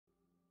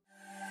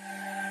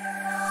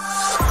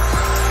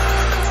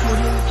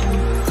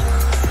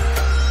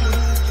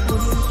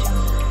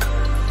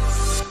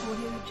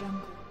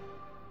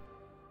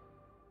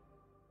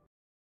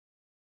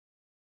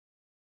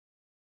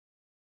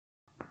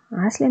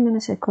عسلامة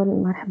الناس الكل،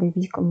 مرحبا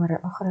بكم مرة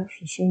أخرى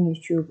في شين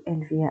يوتيوب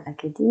لفا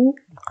أكاديمي،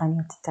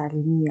 القناة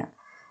التعليمية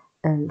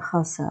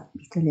الخاصة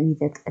بتلاميذ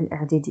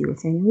الإعدادي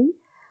والثانوي.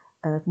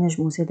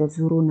 تنجموا زادة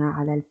تزورونا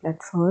على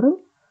البلاتفورم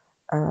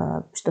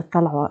باش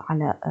تطلعوا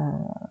على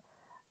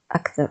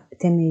أكثر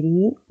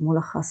تمارين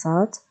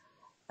ملخصات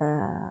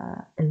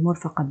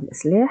المرفقة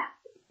بالاصلاح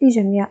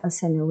لجميع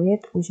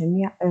السنوات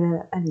وجميع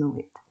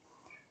المواد.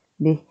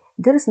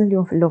 درسنا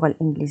اليوم في اللغة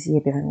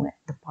الإنجليزية بعنوان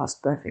The Past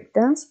Perfect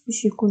Tense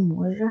باش يكون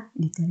موجه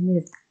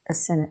لتلاميذ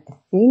السنة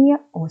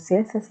الثانية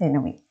والثالثة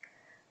ثانوي.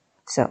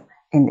 So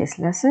in this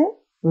lesson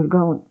we're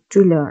going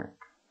to learn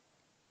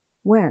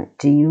when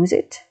to use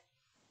it,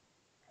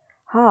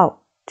 how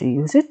to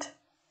use it.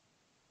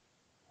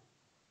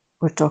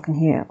 We're talking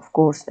here of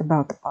course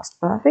about the past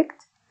perfect.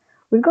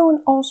 We're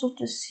going also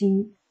to see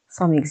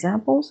some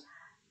examples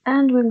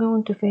and we're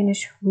going to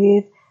finish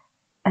with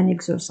an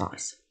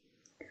exercise.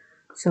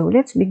 So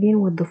let's begin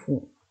with the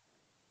form.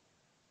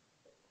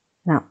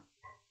 Now,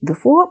 the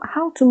form,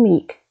 how to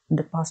make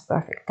the past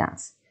perfect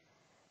tense.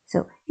 So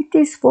it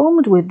is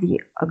formed with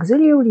the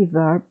auxiliary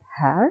verb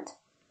had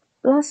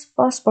plus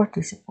past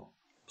participle.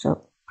 So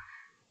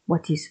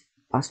what is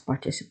past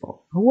participle?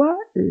 هو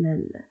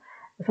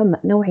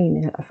فما نوعين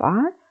من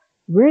الأفعال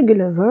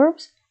regular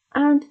verbs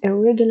and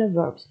irregular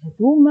verbs.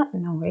 هذوما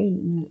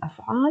نوعين من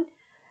الأفعال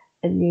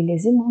اللي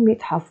لازمهم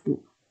يتحفظوا.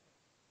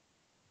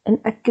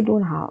 نأكد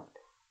ونعاود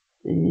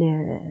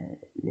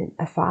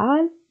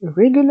للأفعال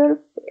regular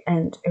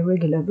and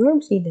irregular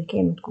verbs إذا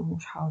كانوا تكونوا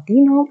مش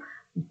حافظينهم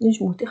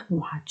تنجموا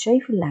تخدموا حد شيء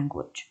في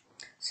language.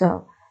 So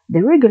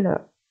the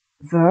regular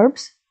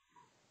verbs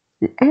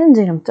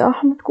الأنزلة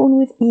متاعهم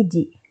تكون with ed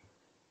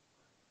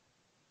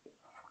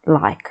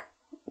like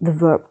the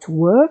verb to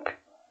work.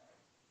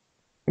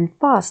 the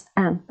past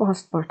and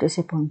past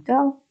participle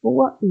متاعه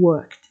هو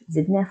worked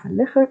زدناه في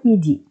الآخر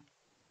ed.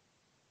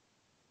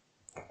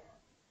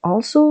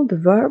 Also the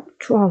verb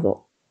travel,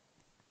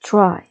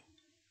 try,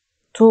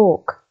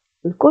 talk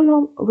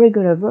كلهم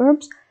regular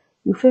verbs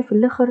يفي في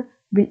الآخر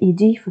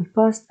بالإيدي في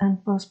past and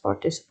past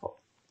participle.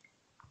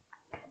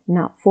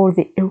 Now for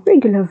the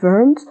irregular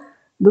verbs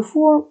the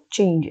form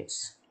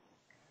changes.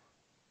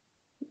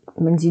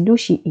 ما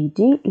نزيدوش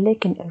إيدي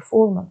لكن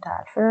الفورم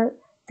متاع الفعل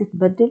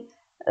تتبدل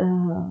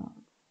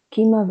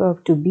كيما verb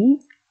to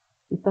be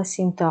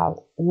الباسي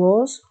متاعو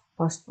was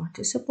past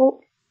participle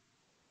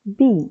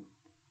been.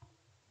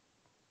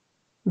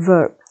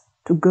 verb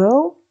to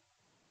go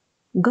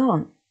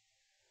gone,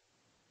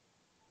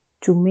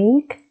 to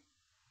make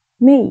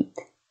made,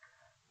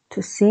 to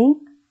sing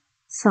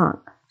sung.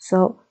 So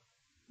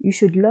you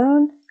should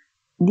learn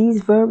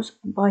these verbs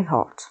by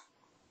heart.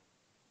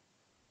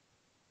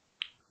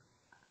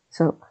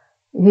 So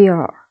here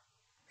are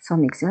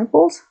some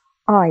examples.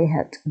 I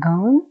had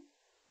gone,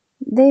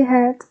 they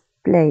had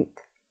played.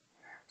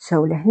 So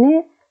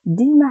لهنا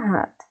ديما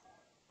had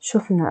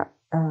شفنا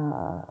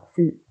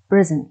في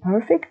present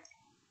perfect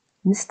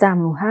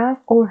نستعملوا have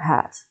or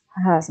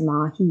has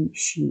مع he,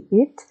 she,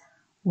 it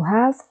و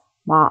have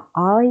مع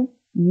I,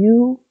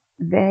 you,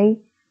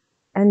 they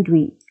and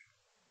we.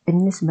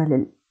 بالنسبة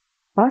لل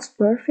past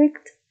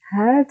perfect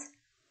had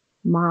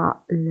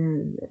مع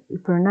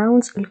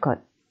pronouns الكل.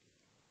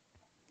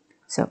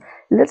 So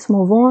let's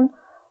move on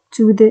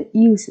to the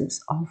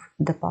uses of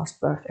the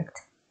past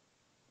perfect.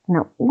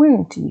 Now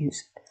when to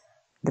use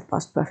the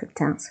past perfect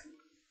tense?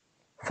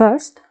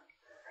 First,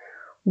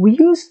 we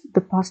use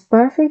the past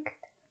perfect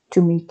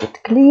to make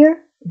it clear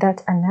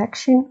that an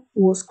action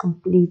was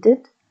completed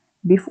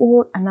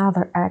before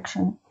another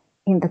action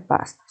in the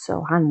past.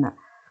 So عندنا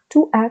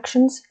two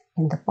actions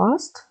in the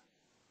past.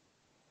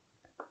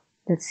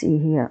 Let's see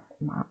here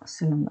مع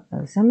السلم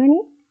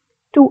الزمني.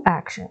 Two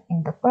action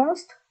in the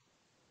past.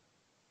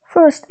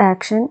 First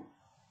action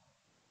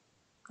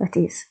that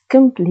is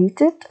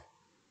completed.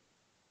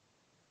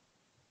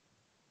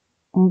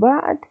 ومن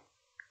بعد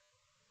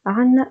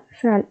عندنا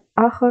فعل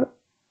آخر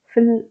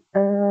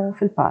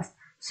في past.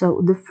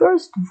 So the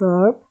first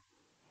verb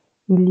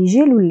اللي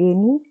جالو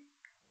اللاني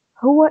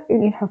هو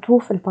اللي نحطوه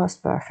في past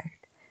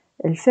perfect.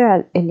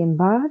 الفعل اللي من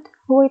بعد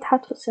هو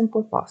يتحط في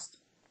simple past.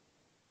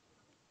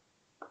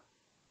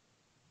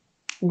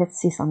 Let's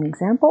see some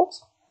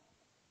examples.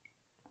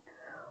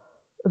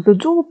 The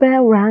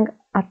doorbell rang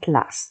at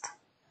last.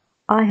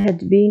 I had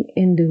been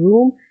in the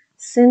room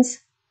since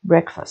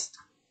breakfast.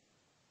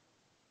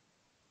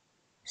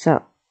 So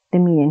the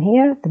meaning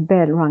here, the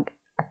bell rang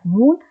at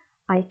noon.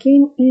 I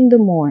came in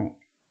the morning.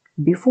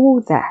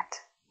 Before that.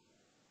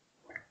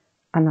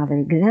 Another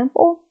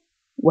example.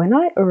 When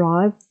I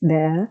arrived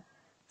there,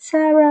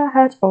 Sarah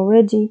had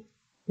already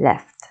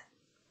left.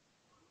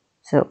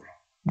 So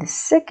the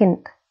second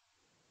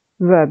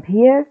verb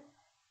here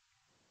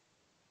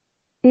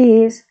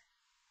is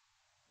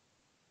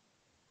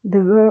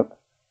the verb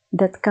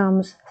that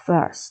comes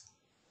first.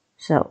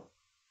 So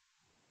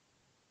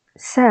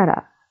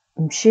Sarah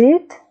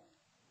مشيت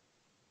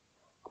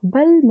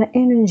قبل ما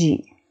أنا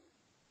نجي.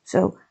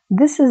 So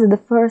this is the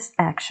first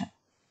action.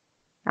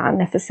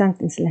 عندنا في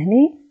السنتنس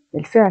لهني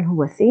الفعل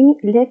هو الثاني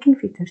لكن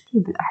في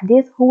ترتيب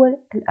الأحداث هو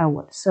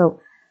الأول. So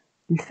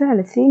الفعل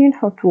الثاني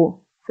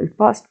نحطوه في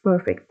past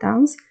perfect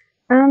tense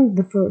and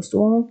the first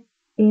one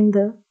in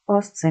the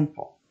past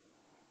simple.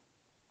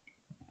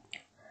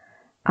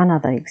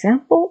 Another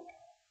example: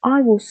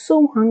 I was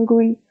so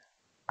hungry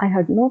I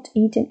had not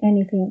eaten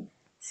anything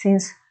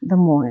since the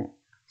morning.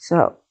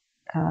 So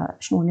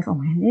شنو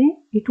نفهم هنا؟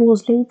 it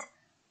was late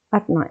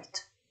at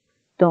night.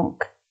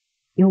 donc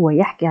هو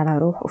يحكي على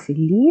روحه في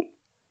الليل.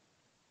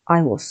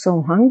 I was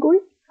so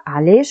hungry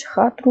علاش؟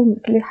 خاطرو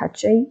مكلي حد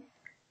شيء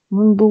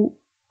منذ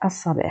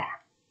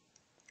الصباح.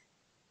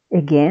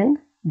 Again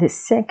the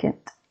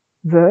second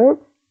verb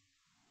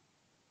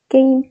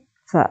came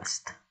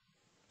first,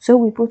 so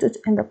we put it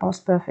in the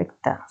past perfect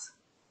tense.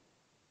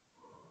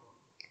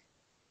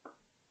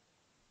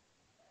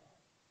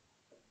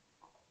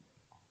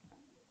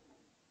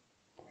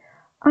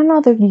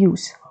 Another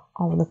use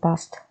of the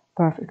past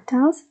perfect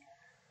tense: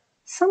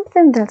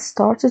 something that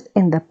started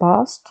in the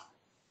past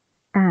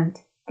and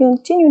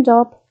continued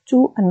up to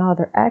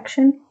another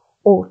action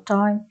or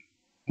time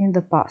in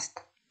the past.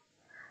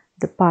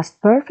 The past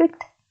perfect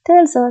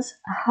tells us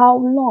how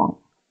long,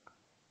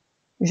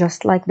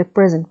 just like the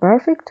present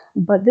perfect,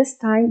 but this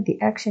time the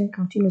action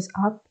continues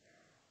up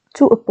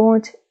to a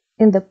point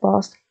in the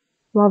past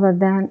rather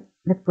than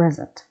the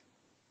present.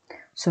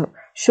 So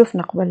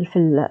شوفنا قبل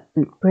في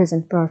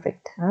present perfect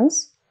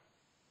tense.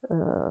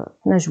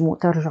 نجموا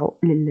ترجعوا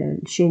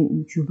للشين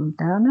يوتيوب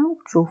متاعنا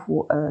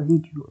وتشوفوا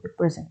فيديو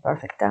present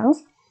perfect tense.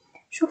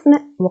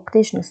 شوفنا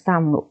وقتاش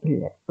نستعملوا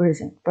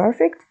present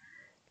perfect.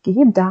 كي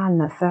يبدأ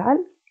عنا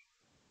فعل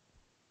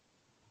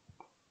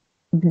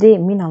بدأ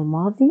من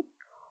الماضي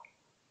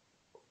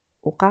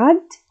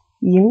وقعد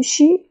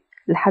يمشي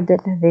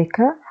الحدث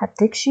هذاك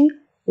حتى يكشي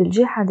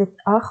يجي حدث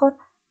آخر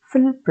في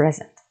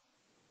البريزنت.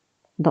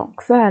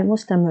 دونك فعل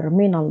مستمر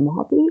من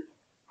الماضي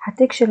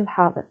حتى يكشي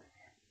الحاضر.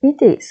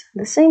 It is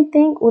the same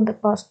thing with the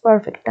past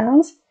perfect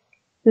tense,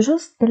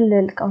 just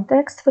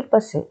الكونتكست في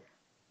الباسي.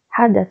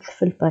 حدث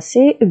في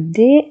الباسي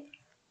بدأ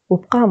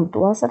وبقى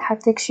متواصل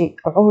حتى يكشي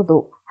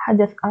عرضه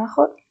حدث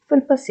آخر في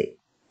الباسي.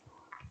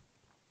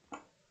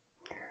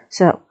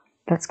 So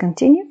let's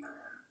continue.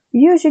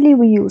 Usually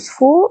we use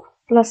for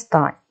plus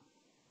time.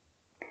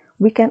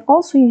 We can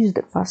also use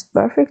the past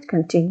perfect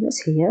continuous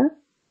here.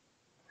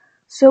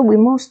 So we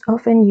most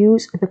often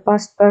use the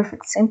past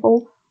perfect simple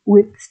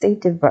with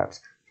stative verbs.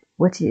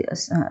 What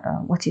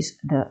is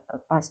the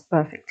past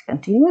perfect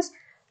continuous?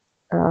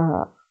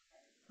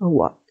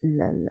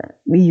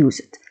 We use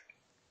it.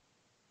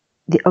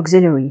 The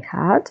auxiliary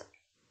had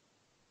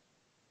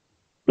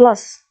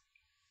plus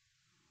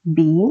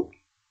being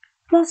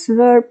plus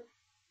verb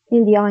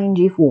in the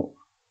ing form.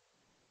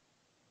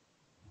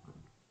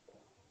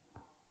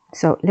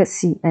 So let's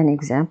see an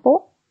example.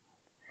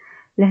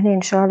 لهنا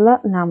إن شاء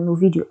الله نعملوا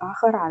فيديو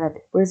آخر على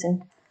the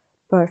present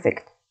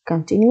perfect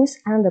continuous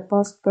and the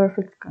past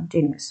perfect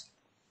continuous.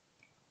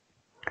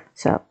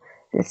 So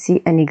let's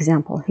see an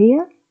example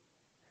here.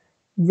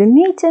 The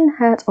meeting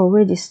had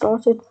already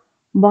started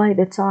by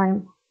the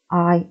time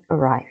I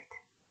arrived.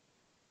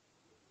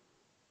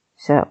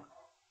 So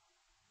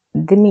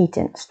the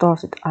meeting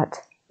started at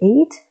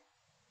 8.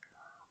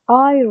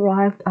 I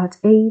arrived at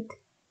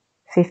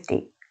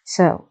 8:50.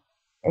 So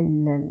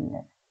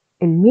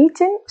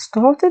الميتين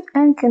started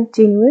and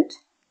continued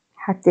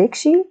حتى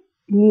يكشي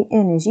اللي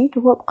أنا جيت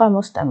وهو بقى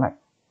مستمر.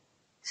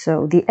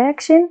 So the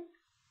action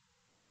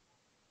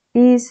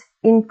is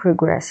in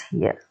progress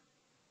here.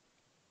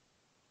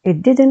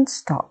 It didn't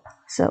stop.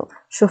 So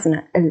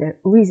شفنا ال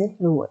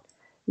reason الأول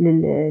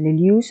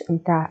للuse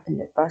متاع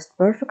past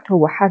perfect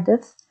هو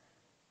حدث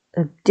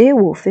بدأ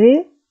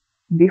وفيه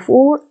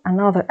before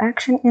another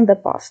action in the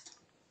past.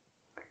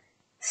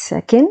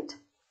 Second,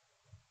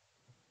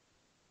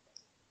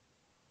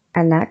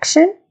 an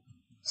action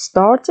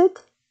started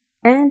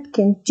and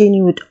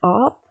continued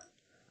up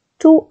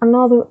to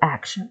another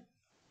action.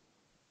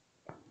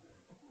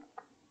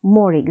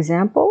 More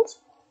examples.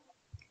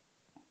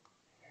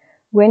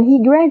 When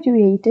he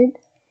graduated,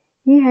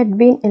 he had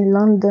been in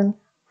London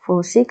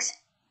for 6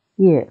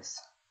 years.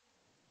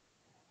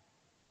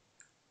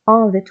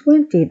 On the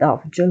 20th of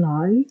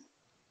July,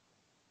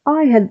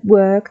 I had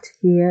worked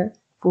here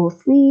for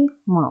 3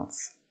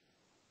 months.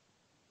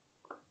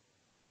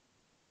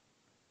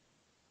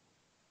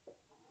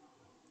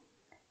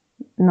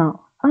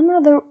 Now,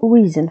 another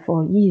reason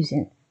for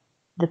using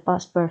the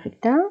past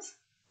perfect tense: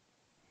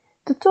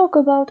 to talk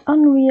about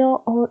unreal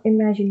or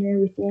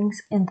imaginary things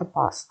in the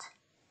past,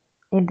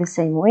 in the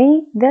same way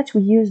that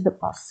we use the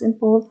past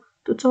simple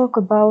to talk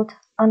about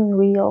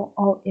unreal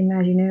or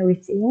imaginary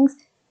things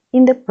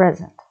in the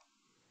present.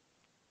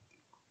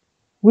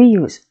 We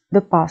use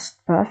the past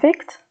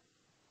perfect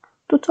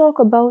to talk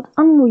about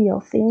unreal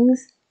things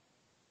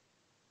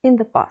in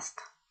the past.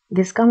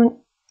 This coming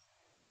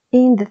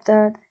in the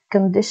third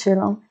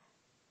conditional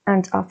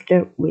and after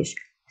which.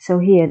 So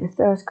here the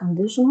third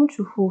conditional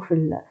تشوفوه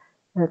في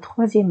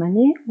troisième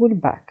année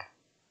والباك.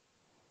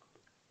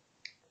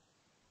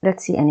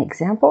 Let's see an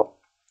example.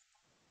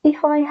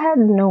 If I had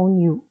known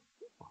you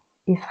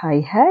if I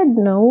had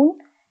known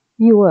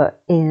you were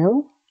ill,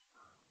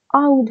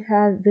 I would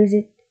have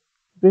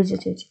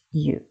visited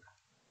you.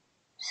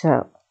 So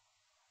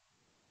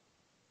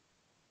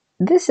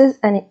this is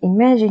an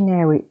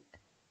imaginary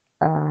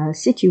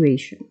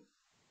situation.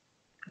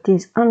 It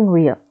is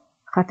unreal.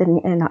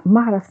 خاطرني أنا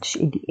ما عرفتش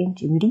إذا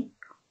أنت مريض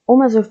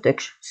وما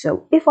زرتكش. So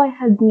if I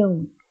had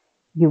known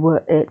you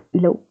were ill,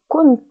 لو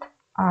كنت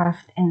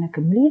عرفت أنك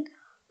مريض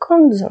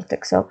كنت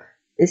زرتك. So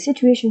the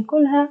situation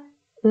كلها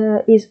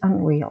is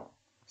unreal.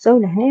 So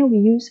لهنا we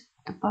use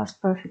the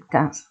past perfect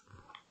tense.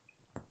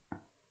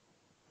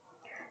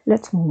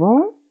 Let's move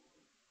on.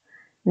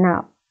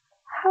 Now,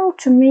 how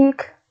to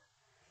make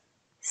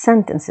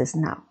sentences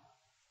now.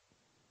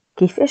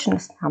 كيفاش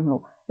نستعملوا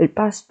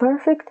past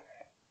perfect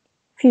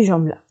في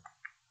جملة.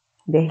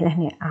 باهي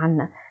لهنا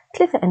عنا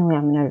 3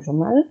 أنواع من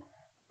الجمل: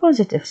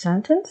 positive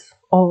sentence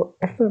or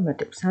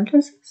affirmative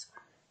sentences,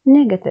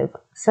 negative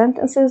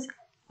sentences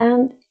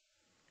and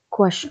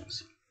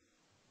questions.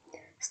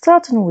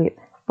 Starting with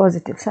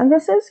positive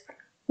sentences,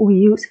 we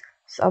use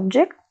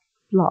subject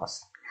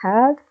plus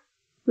had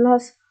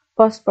plus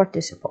past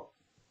participle.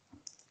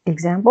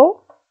 Example: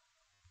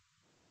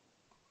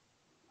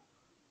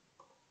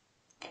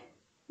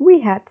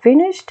 we had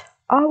finished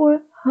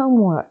our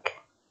homework.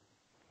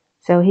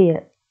 So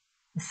here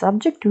the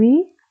subject we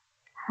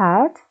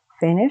had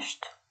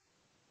finished,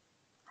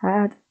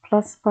 had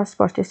plus past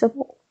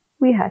participle,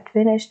 we had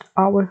finished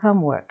our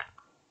homework.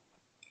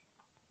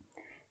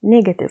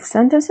 Negative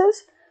sentences.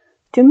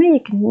 To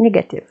make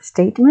negative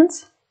statements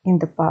in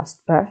the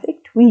past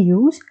perfect, we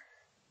use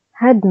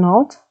had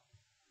not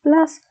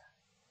plus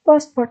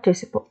past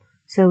participle.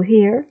 So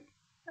here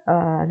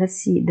let's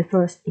see the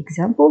first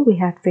example. We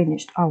had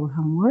finished our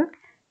homework.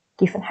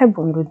 كيف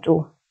نحبوا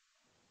نردوه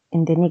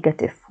in the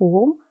negative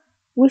form,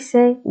 we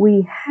say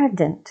we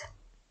hadn't,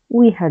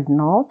 we had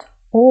not,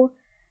 or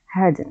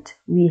hadn't,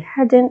 we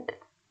hadn't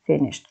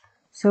finished.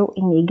 So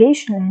in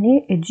negation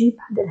هنا تجيب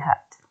هذا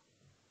الهاد.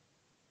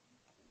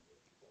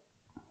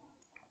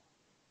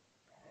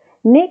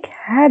 Nick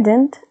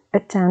hadn't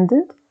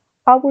attended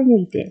our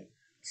meeting,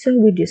 so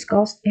we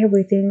discussed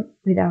everything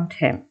without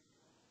him.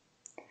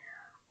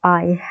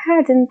 I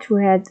hadn't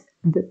read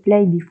the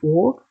play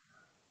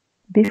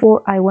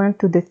before I went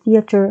to the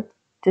theater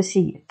to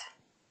see it.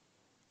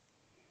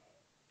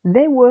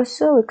 They were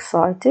so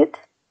excited.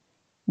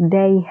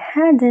 They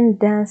hadn't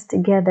danced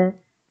together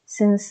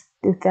since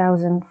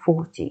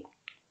 2014.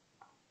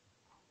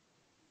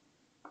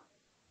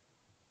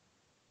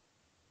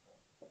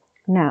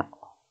 Now,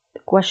 the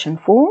question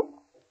form.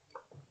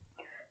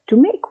 To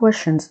make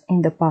questions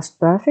in the past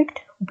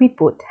perfect, we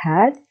put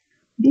had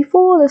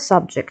before the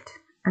subject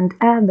and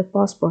add the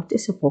past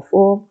participle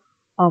form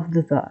of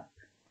the verb.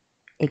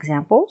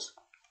 Examples: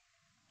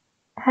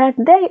 had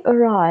they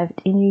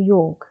arrived in New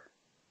York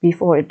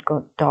before it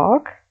got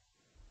dark?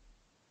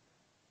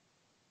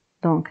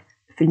 Donc,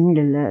 في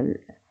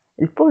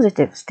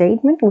positive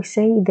statement we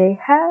say they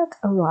had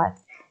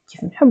arrived.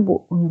 كيف نحبوا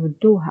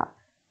نردوها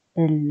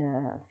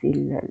في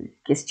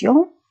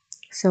الكيستيون.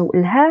 So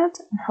had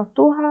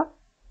نحطوها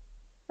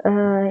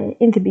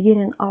in the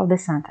beginning of the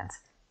sentence.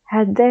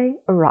 Had they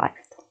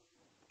arrived?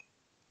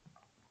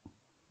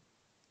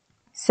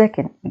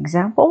 Second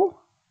example: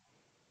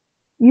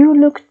 you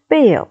looked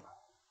pale.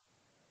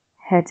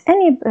 Had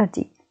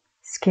anybody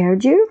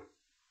scared you?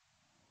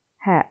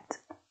 Had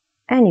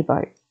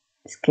anybody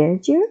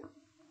scared you?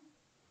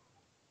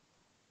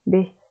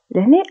 به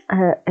لهنا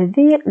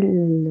هذه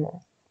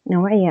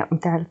النوعية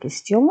متاع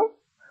الكيستيون.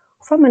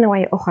 وفما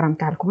نوعية أخرى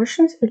متاع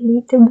الكويشنز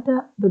اللي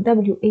تبدأ ب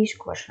WH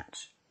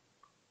questions.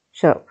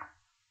 So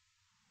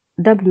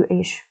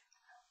WH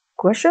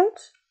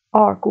questions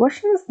are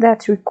questions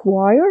that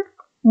require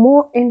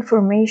more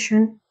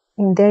information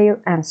in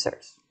their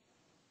answers.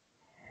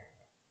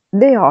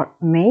 They are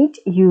made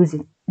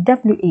using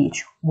WH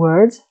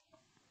words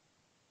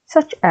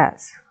such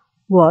as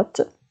what,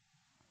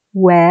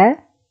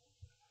 where,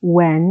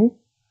 when,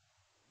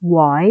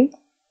 why,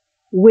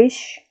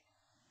 which,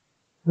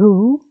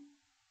 who,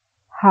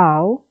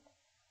 how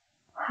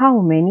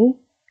many,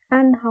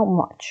 and how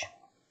much.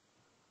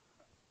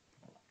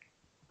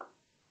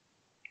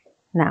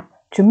 Now,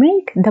 to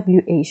make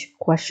WH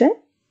question,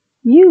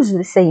 use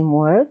the same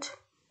word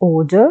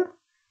order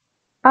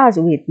as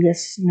with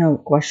yes/no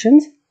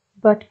questions,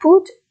 but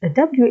put a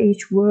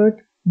WH word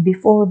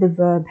before the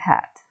verb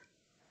had.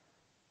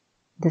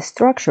 The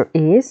structure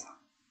is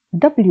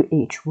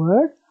WH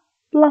word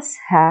plus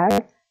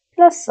had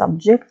plus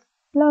subject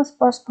plus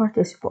past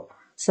participle.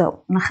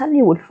 So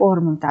نخليو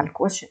الفورم متاع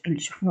الكويشن اللي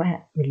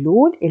شفناها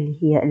بالأول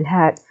اللي هي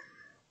الهاد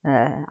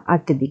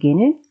at the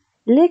beginning،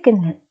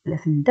 لكن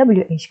في ال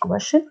WH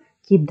question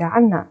يبدأ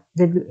عنا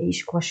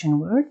WH question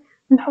word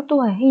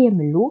نحطوها هي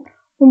من الأول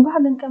ومن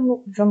بعد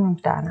نكملوا الجملة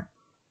متاعنا.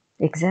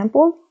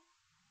 Example: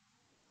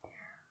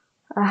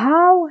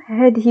 how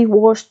had he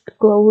washed the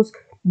clothes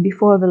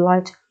before the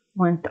light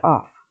went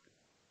off?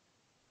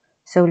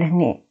 So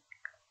لهنا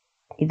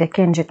إذا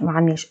كان جت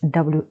معناش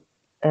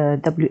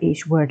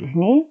WH word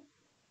لهنا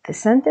the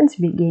sentence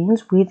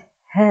begins with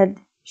had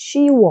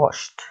she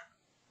washed.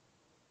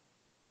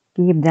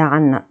 كي يبدا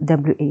عنا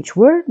WH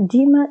word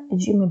ديما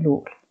يجي من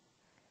الأول.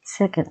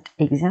 Second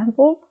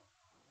example,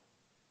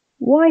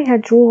 why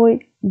had Roy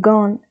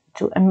gone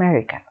to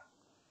America?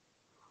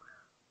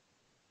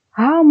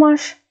 How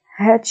much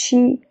had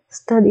she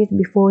studied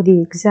before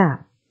the exam?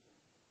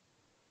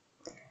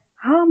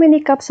 How many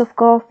cups of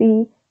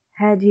coffee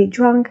had he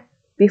drunk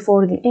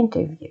before the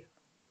interview?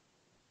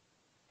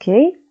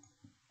 Okay,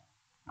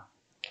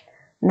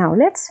 now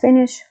let's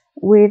finish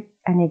with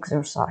an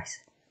exercise.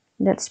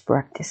 Let's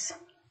practice.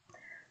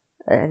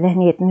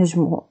 لهنا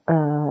تنجموا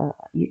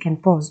you can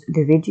pause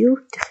the video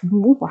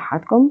تخدموا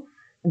وحدكم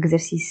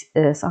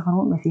exercise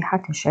صغروا ما في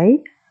حتى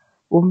شيء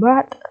ومن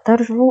بعد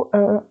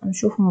ترجعوا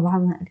نشوف مع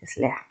بعضنا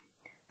الإصلاح.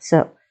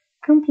 So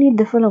complete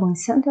the following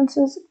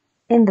sentences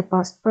in the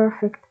past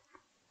perfect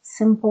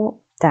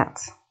simple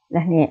tense.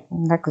 لهنا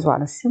نركزوا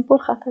على الsimple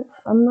خاطر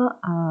فما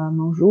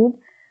موجود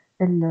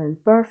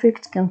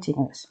perfect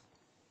continuous.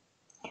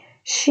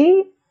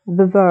 She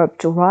the verb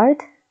to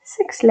write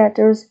 6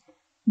 letters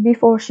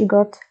before she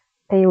got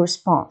a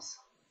response.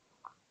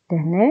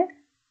 لهنا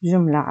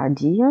جملة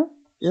عادية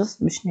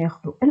just باش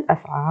ناخدو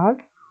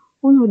الأفعال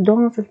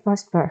ونردوهم في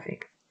past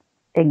perfect.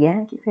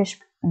 Again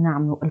كيفاش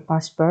نعملو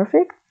past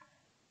perfect؟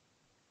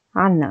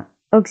 عنا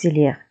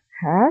auxiliary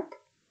had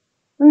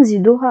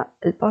نزيدوها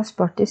past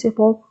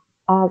participle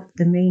of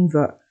the main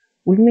verb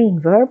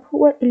والmain verb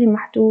هو اللي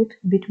محطوط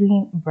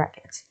between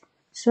brackets.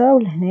 So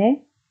لهنا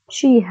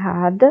she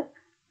had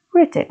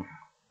written.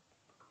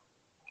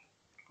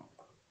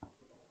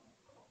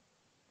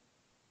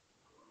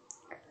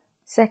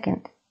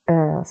 Second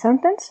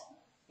sentence,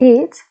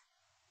 it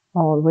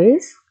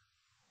always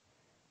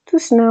to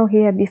snow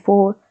here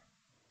before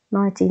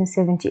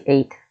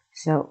 1978.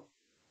 So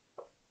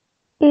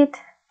it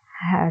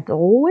had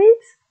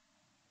always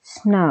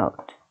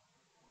snowed.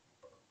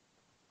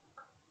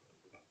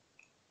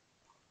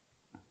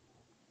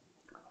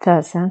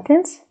 Third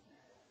sentence,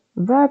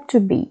 verb to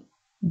be,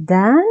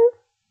 Dan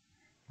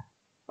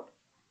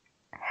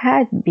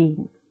had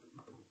been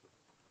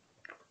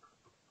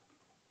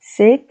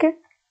sick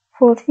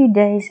for 3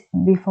 days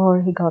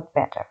before he got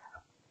better.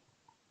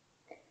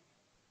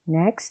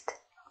 Next,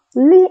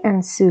 Lee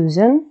and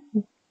Susan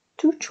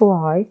to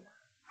try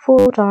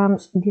 4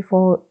 times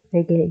before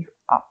they gave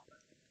up.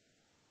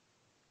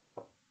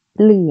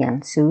 Lee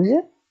and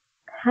Susan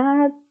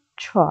had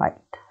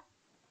tried.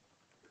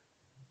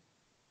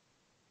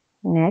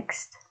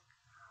 Next,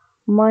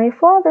 my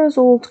father's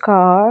old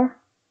car,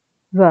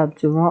 verb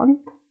to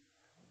run,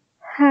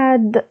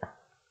 had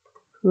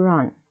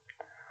run.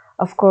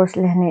 Of course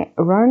لهنا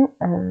run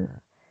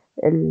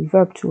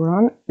verb to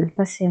run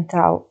الباسي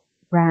نتاعو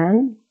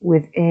ran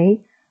with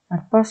a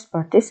and past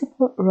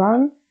participle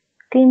run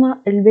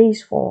قيمة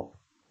البيس form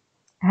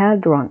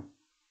had run.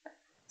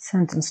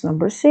 Sentence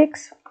number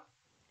 6,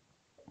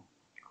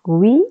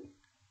 we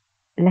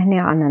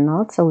لهنا عنا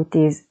not so it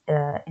is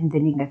in the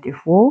negative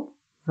form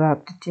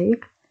verb to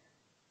take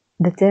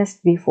the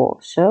test before.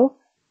 So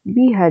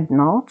we had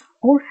not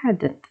or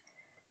hadn't.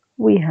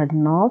 We had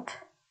not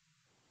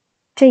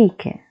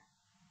taken.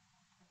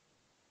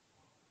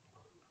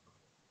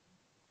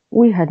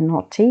 We had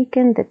not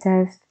taken the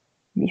test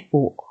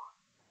before.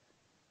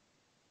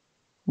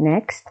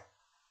 Next,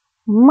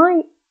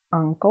 my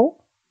uncle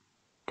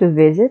to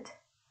visit.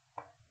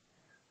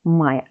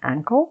 My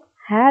uncle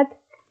had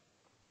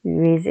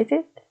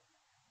visited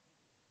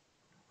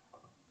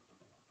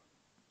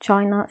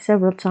China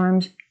several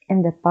times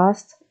in the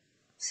past,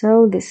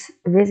 so this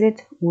visit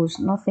was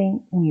nothing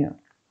new.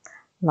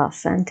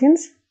 Last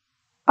sentence,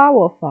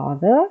 our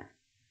father,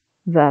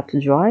 verb to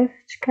drive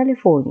to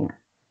California.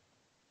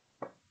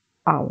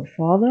 Our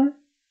father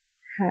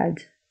had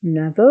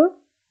never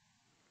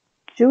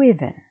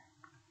driven.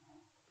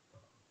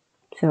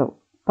 So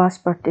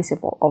past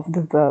participle of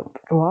the verb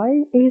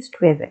drive is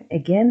driven.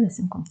 Again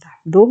لازمكم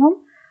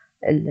تحفظوهم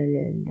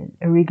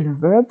irregular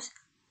verbs.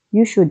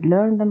 You should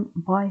learn them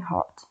by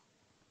heart.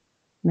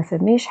 ما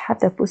فماش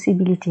حتى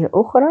possibility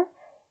أخرى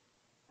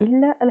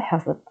إلا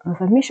الحفظ. ما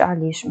فماش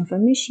علاش ما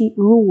فماش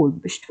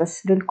rule باش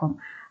تفسر لكم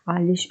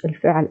علاش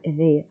الفعل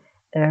هذايا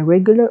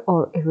regular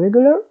or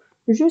irregular.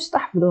 just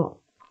تحفظوه.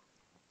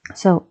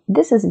 So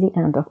this is the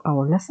end of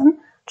our lesson.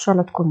 إن شاء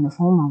الله تكون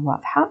مفهومة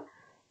واضحة.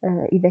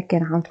 إذا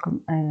كان عندكم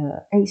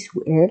أي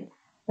سؤال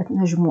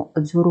تنجموا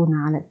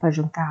تزورونا على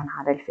الباج متاعنا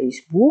على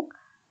الفيسبوك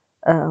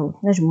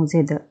وتنجموا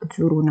زادة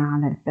تزورونا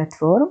على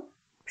البلاتفورم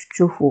باش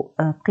تشوفوا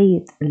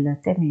بقية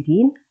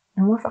التمارين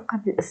الموافقة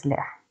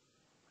بالاصلاح.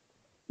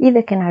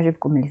 إذا كان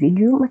عجبكم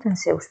الفيديو ما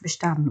تنساوش باش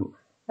تعملوا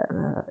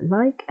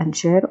like and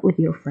share with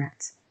your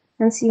friends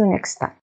and see you next time.